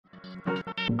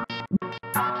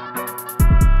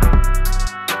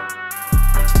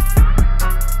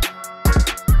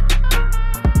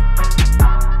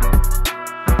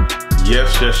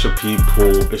Yes, your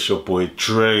people, it's your boy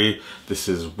Dre. This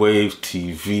is Wave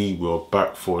TV. We're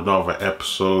back for another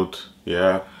episode,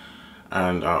 yeah.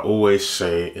 And I always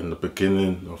say in the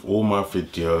beginning of all my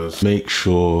videos, make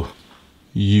sure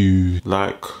you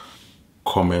like,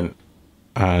 comment,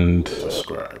 and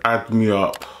subscribe. Add me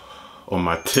up on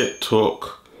my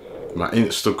TikTok, my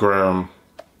Instagram,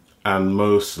 and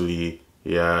mostly,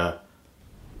 yeah,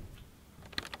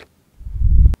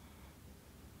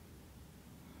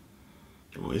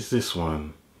 what is this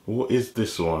one? What is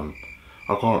this one?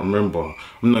 I can't remember.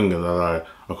 I'm not gonna lie,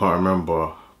 I can't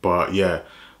remember. But yeah,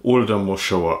 all of them will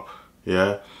show up,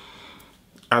 yeah?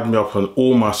 Add me up on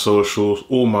all my socials,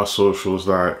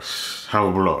 like, have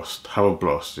a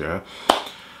blast, yeah?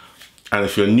 And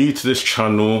if you're new to this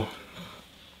channel,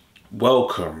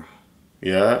 welcome,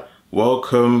 yeah?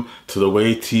 Welcome to the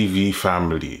Wave TV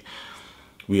family.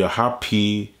 We are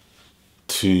happy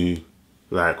to,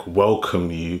 like, welcome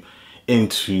you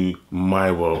into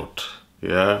my world,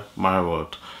 yeah, my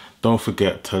world. Don't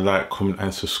forget to like, comment,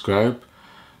 and subscribe,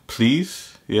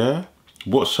 please, yeah.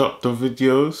 Watch up the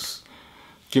videos,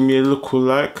 give me a little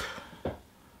like,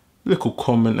 little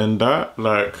comment and that,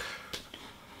 like,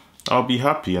 I'll be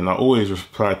happy. And I always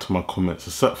reply to my comments,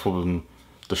 except for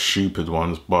the stupid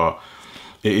ones, but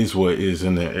it is what it is,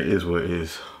 innit? It is what it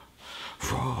is.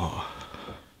 Bro,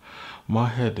 my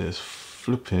head is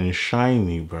flipping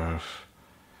shiny, bruv.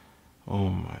 Oh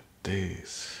my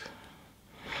days.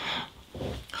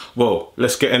 Well,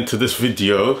 let's get into this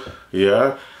video,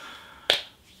 yeah?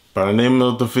 By the name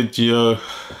of the video,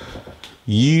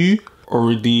 you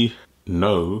already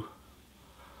know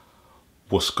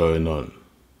what's going on,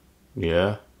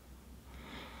 yeah?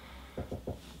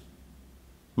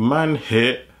 Man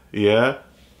hit, yeah,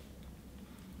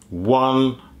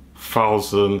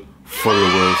 1,000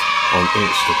 followers on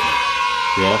Instagram,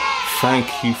 yeah?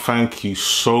 Thank you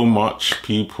so much,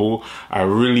 people. I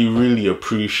really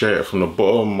appreciate it from the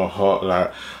bottom of my heart.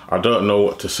 Like, I don't know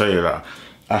what to say. Like,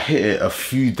 I hit it a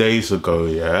few days ago,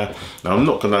 yeah? Now, I'm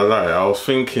not gonna lie, I was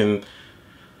thinking,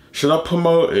 should I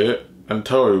promote it and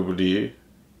tell everybody,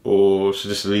 or should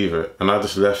I just leave it? And I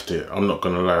just left it. I'm not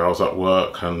gonna lie, I was at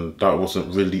work and that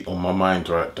wasn't really on my mind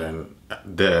right then,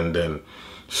 there and then.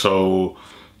 So,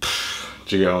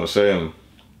 do you get what I'm saying?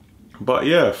 But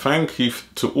yeah, thank you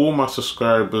to all my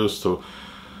subscribers, to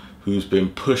who's been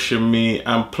pushing me.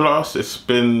 And plus, it's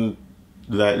been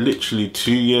like literally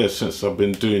 2 years since I've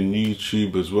been doing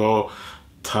YouTube as well.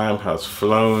 Time has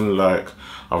flown. Like,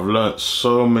 I've learnt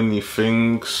so many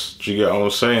things. Do you get what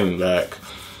I'm saying? Like,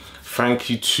 thank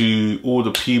you to all the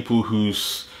people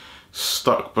who's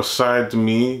stuck beside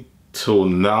me till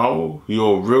now.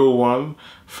 You're a real one.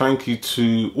 Thank you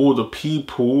to all the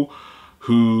people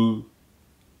who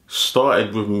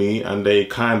started with me and they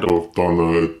kind of done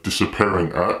a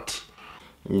disappearing act,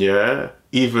 yeah.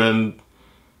 Even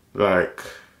like,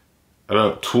 I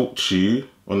don't talk to you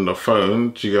on the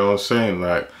phone, do you get what I'm saying?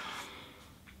 Like,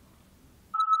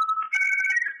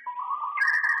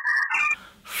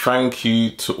 thank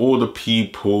you to all the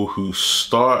people who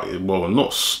started, well,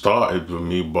 not started with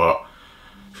me, but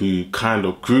who kind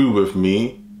of grew with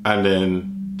me and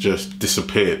then just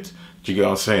disappeared. Do you get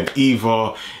what I'm saying?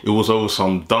 Either it was over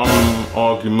some dumb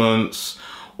arguments,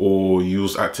 or you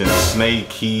was acting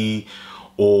snaky,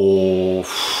 or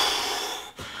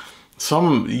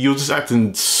you're just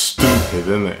acting stupid,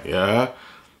 innit? Yeah?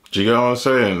 Do you get what I'm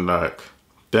saying? Like,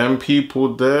 them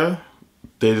people there,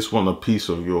 they just want a piece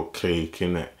of your cake,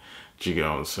 innit? Do you get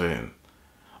what I'm saying?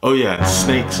 Oh yeah, and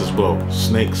snakes as well.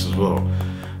 Snakes as well.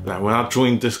 Like, when I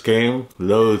joined this game,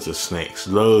 loads of snakes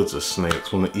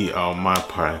want to eat out of my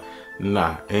pie.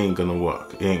 Nah, it ain't gonna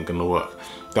work. It ain't gonna work.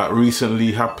 That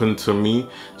recently happened to me.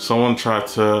 Someone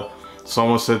said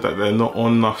that they're not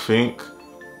on nothing,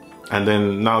 and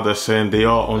then now they're saying they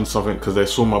are on something because they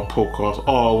saw my podcast.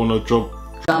 Oh, I wanna jump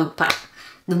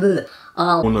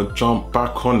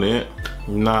back on it.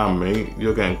 Nah, mate,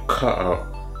 you're getting cut out.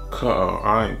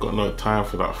 I ain't got no time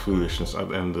for that foolishness at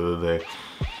the end of the day.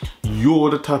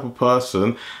 You're the type of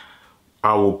person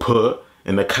I will put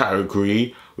in the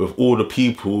category with all the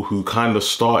people who kind of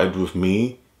started with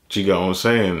me. Do you get what I'm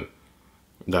saying?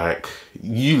 Like,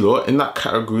 you lot in that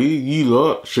category, you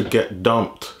lot should get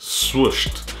dumped,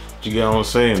 swooshed. Do you get what I'm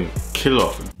saying? Kill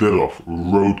off, dead off,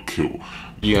 roadkill.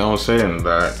 Do you get what I'm saying?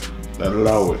 Like,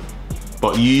 allow it.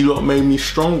 But you lot made me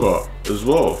stronger as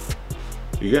well.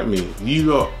 You get me? You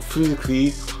lot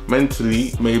physically,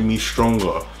 mentally made me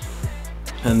stronger.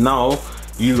 And now,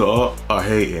 You lot are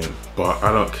hating, but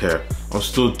I don't care. I'm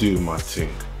still doing my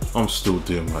thing. I'm still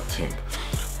doing my thing.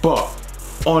 But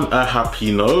on a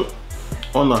happy note,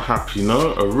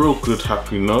 a real good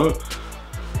happy note,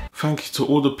 thank you to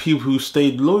all the people who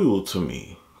stayed loyal to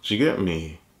me. Do you get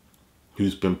me?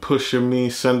 Who's been pushing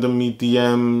me, sending me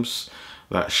DMs,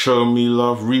 like showing me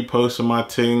love, reposting my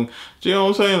thing. Do you know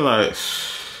what I'm saying? Like,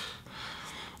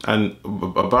 and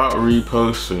about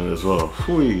reposting as well.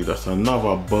 Whee, that's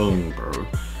another bone, bro.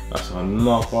 That's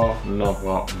another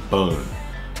bone.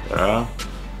 Yeah.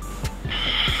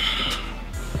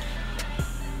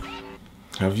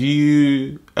 Have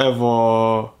you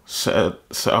ever set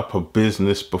up a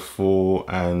business before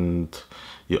and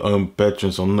your own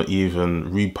bedrooms are not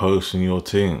even reposting your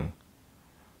thing,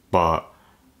 but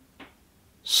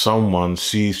someone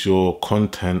sees your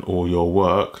content or your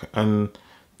work and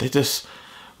they just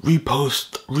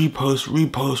repost,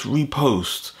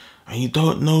 and you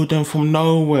don't know them from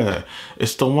nowhere?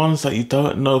 It's the ones that you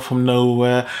don't know from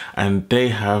nowhere, and they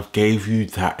have gave you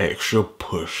that extra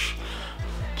push.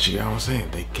 Do you know what I'm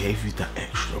saying? They gave you that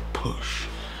extra push.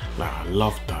 Like, I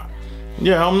love that.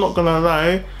 Yeah, I'm not gonna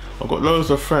lie, I've got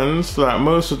loads of friends, like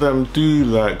most of them do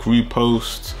like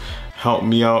repost, help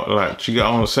me out, like, do you get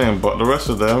what I'm saying? But the rest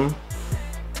of them,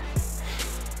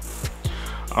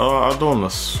 I don't wanna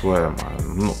swear, man,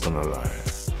 I'm not gonna lie.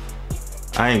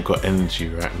 I ain't got energy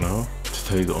right now, to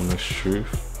tell you the honest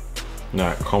truth.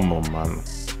 Like, come on, man.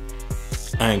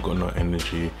 I ain't got no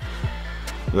energy.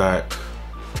 Like,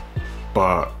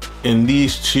 but in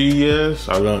these 2 years,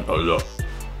 I learned a lot.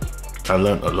 I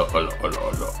learned a lot.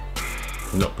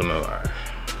 I'm not gonna lie.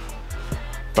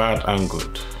 Bad and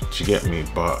good, do you get me?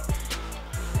 But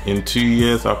in 2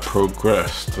 years, I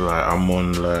progressed. Like, I'm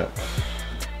on like,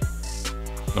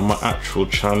 on my actual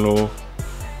channel,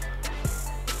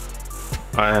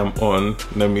 I am on,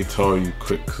 let me tell you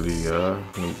quickly, yeah?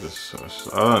 Let me just search.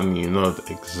 I don't even know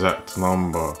the exact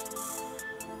number.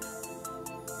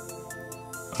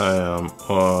 I am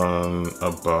on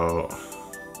about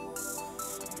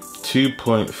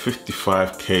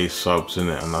 2.55k subs in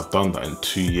it, and I've done that in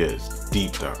 2 years.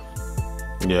 Deep that.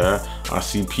 Yeah, I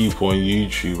see people on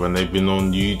YouTube and they've been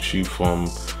on YouTube from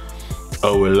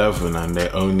 2011 and they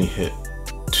only hit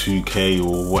 2k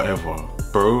or whatever.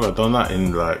 Bro, I done that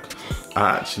in like,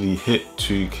 I actually hit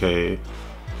 2k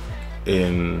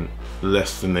in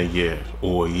less than a year,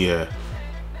 or a year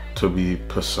to be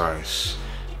precise.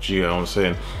 Do you know what I'm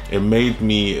saying? It made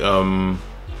me on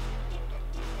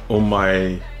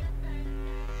my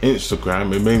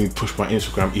Instagram, it made me push my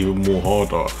Instagram even more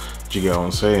harder. Do you get what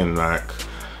I'm saying? Like,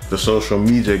 the social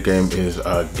media game is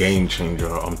a game changer.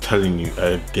 I'm telling you,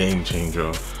 a game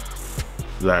changer.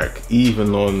 Like,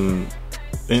 even on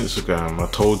Instagram, I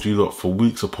told you, look, for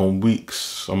weeks upon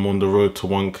weeks, I'm on the road to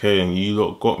 1k, and you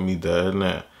lot got me there,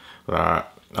 innit? Like,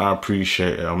 I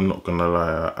appreciate it, I'm not gonna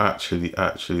lie, I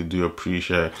actually do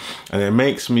appreciate it. And it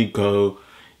makes me go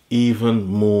even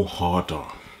more harder.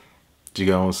 Do you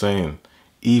get what I'm saying?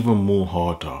 Even more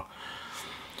harder.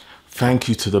 Thank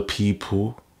you to the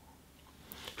people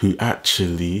who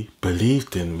actually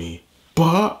believed in me.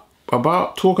 But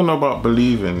talking about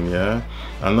believing, yeah,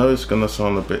 I know it's gonna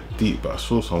sound a bit deep, but I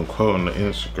saw some quote on the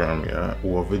Instagram, yeah,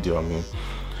 or a video, I mean,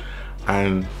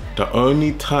 and the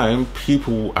only time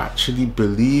people will actually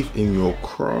believe in your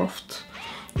craft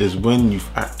is when you've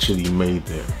actually made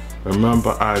it.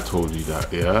 Remember, I told you that,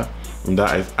 yeah? And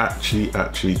that is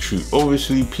actually true.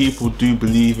 Obviously, people do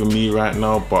believe in me right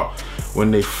now, but when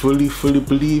they fully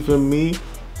believe in me,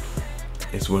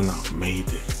 it's when I've made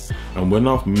it. And when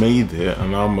I've made it,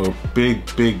 and I'm a big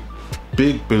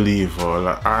believer,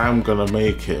 like, I'm gonna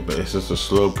make it, but it's just a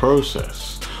slow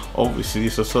process. Obviously,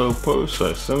 it's a slow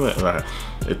process, isn't it? Like,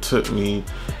 it took me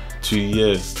 2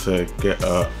 years to get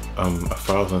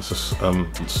 1,000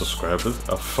 subscribers,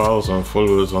 1,000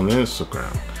 followers on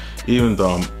Instagram. Even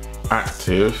though I'm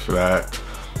active, like,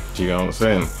 do you know what I'm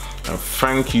saying? And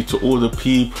thank you to all the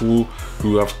people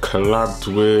who have collabed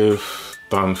with,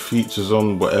 done features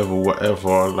on,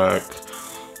 whatever, like,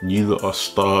 you lot are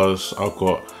stars. I've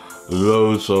got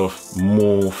loads of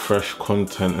more fresh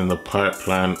content in the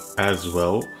pipeline as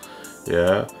well,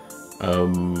 yeah.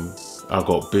 I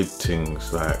got big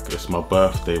things, like, it's my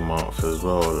birthday month as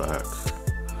well, like,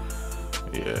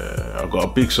 yeah, I got a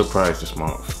big surprise this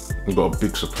month. I got a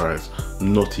big surprise,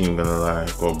 not even gonna lie,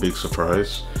 I got a big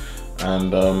surprise.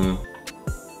 And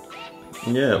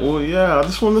yeah, well, yeah, I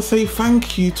just want to say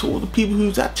thank you to all the people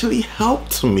who's actually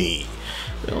helped me.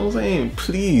 You know what I'm saying?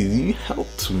 Please, you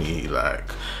helped me. Like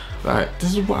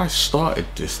this is why I started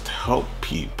this, to help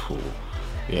people.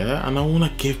 Yeah, and I want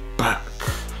to give back.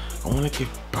 I want to give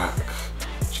back.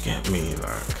 Do you get me?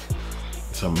 Like,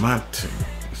 it's It's a mad thing.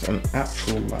 It's an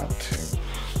actual mad thing.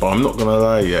 But I'm not gonna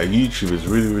lie, yeah, YouTube is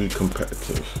really, really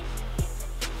competitive.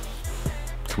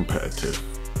 Competitive.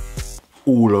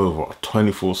 All over,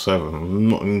 24/7. I'm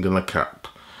not even gonna cap.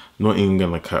 Not even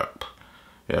gonna cap.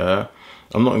 Yeah?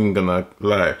 I'm not even gonna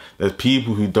lie. There's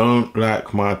people who don't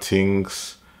like my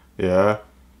things, yeah?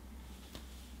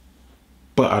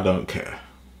 But I don't care.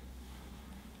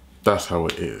 That's how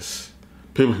it is.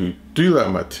 People who do like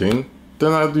my thing,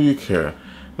 then I do care.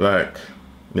 Like,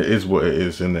 it is what it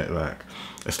is, innit? Like,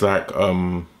 it's like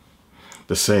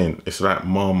the saying, it's like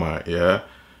Marmite, yeah?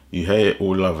 You hate it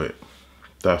or love it.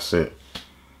 That's it.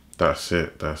 That's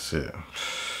it. That's it.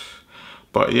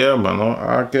 But yeah, man,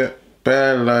 I get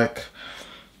bare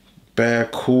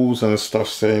calls and stuff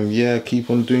saying, yeah,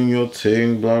 keep on doing your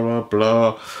thing, blah blah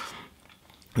blah.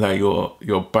 Like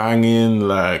you're banging,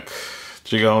 like,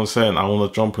 do you get what I'm saying? I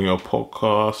wanna jump on your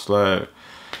podcast, like,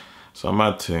 it's a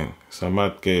mad thing. It's a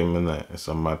mad game, innit? It's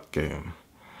a mad game.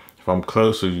 If I'm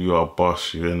close with you, I'll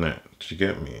boss you, innit? Do you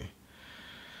get me?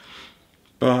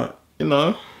 But, you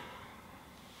know,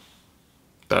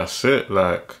 that's it.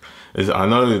 Like, I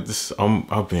know this,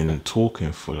 I've been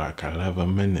talking for like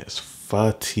 11 minutes,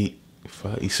 30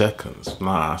 seconds.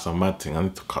 Nah, that's a mad thing. I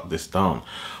need to cut this down.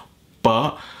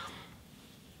 But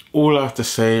all I have to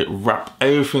say, wrap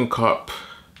everything up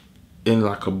in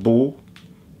like a ball.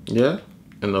 Yeah,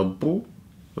 in a ball.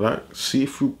 Like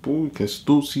see-through ball. You can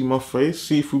still see my face,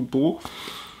 see-through ball.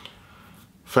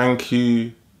 Thank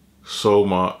you so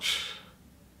much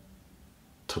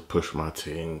to push my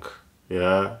thing.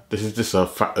 Yeah, this is just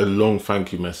a long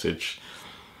thank you message.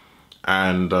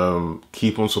 And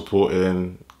keep on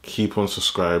supporting, keep on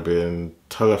subscribing,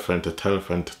 tell a friend to tell a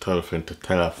friend to tell a friend to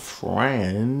tell a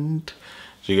friend.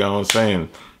 Do you get what I'm saying?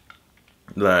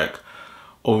 Like,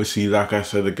 obviously, like I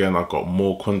said again, I've got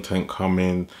more content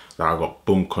coming. Like, I've got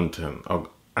boom content.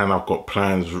 And I've got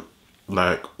plans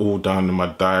like all down in my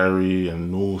diary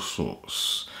and all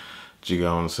sorts. Do you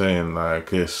get what I'm saying?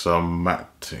 Like, it's a mad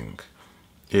thing.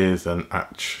 It is an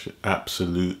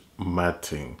absolute mad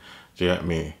thing. Do you get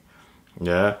me?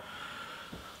 Yeah?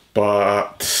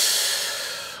 But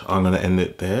I'm gonna end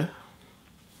it there.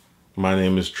 My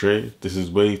name is Dre. This is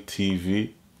Wave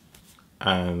TV.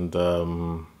 And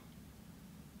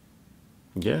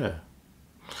yeah.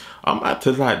 I'm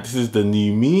acting like this is the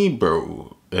new me,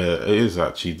 bro. It is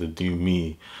actually the new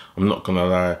me. I'm not gonna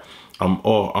lie.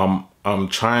 I'm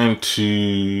trying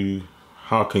to,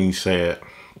 how can you say it?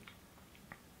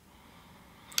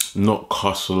 Not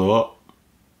cuss a lot.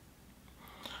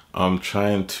 I'm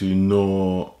trying to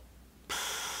not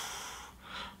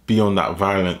be on that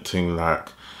violent thing,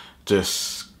 like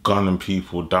just gunning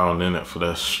people down in it for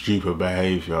their stupid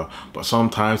behavior. But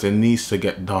sometimes it needs to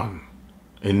get done.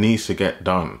 It needs to get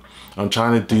done. I'm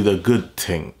trying to do the good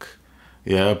thing.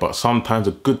 Yeah, but sometimes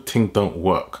a good thing don't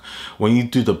work. When you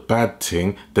do the bad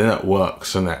thing, then it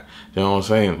works, innit? You know what I'm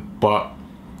saying? But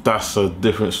that's a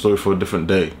different story for a different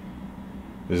day.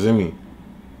 You see me?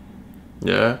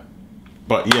 Yeah?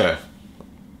 But yeah,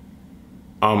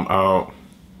 I'm out.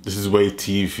 This is Wave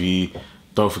TV.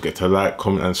 Don't forget to like,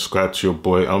 comment, and subscribe to your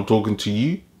boy. I'm talking to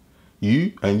you.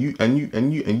 You, and you, and you,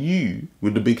 and you, and you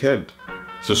with the big head.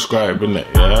 Subscribe, innit?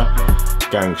 Yeah?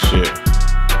 Gang shit.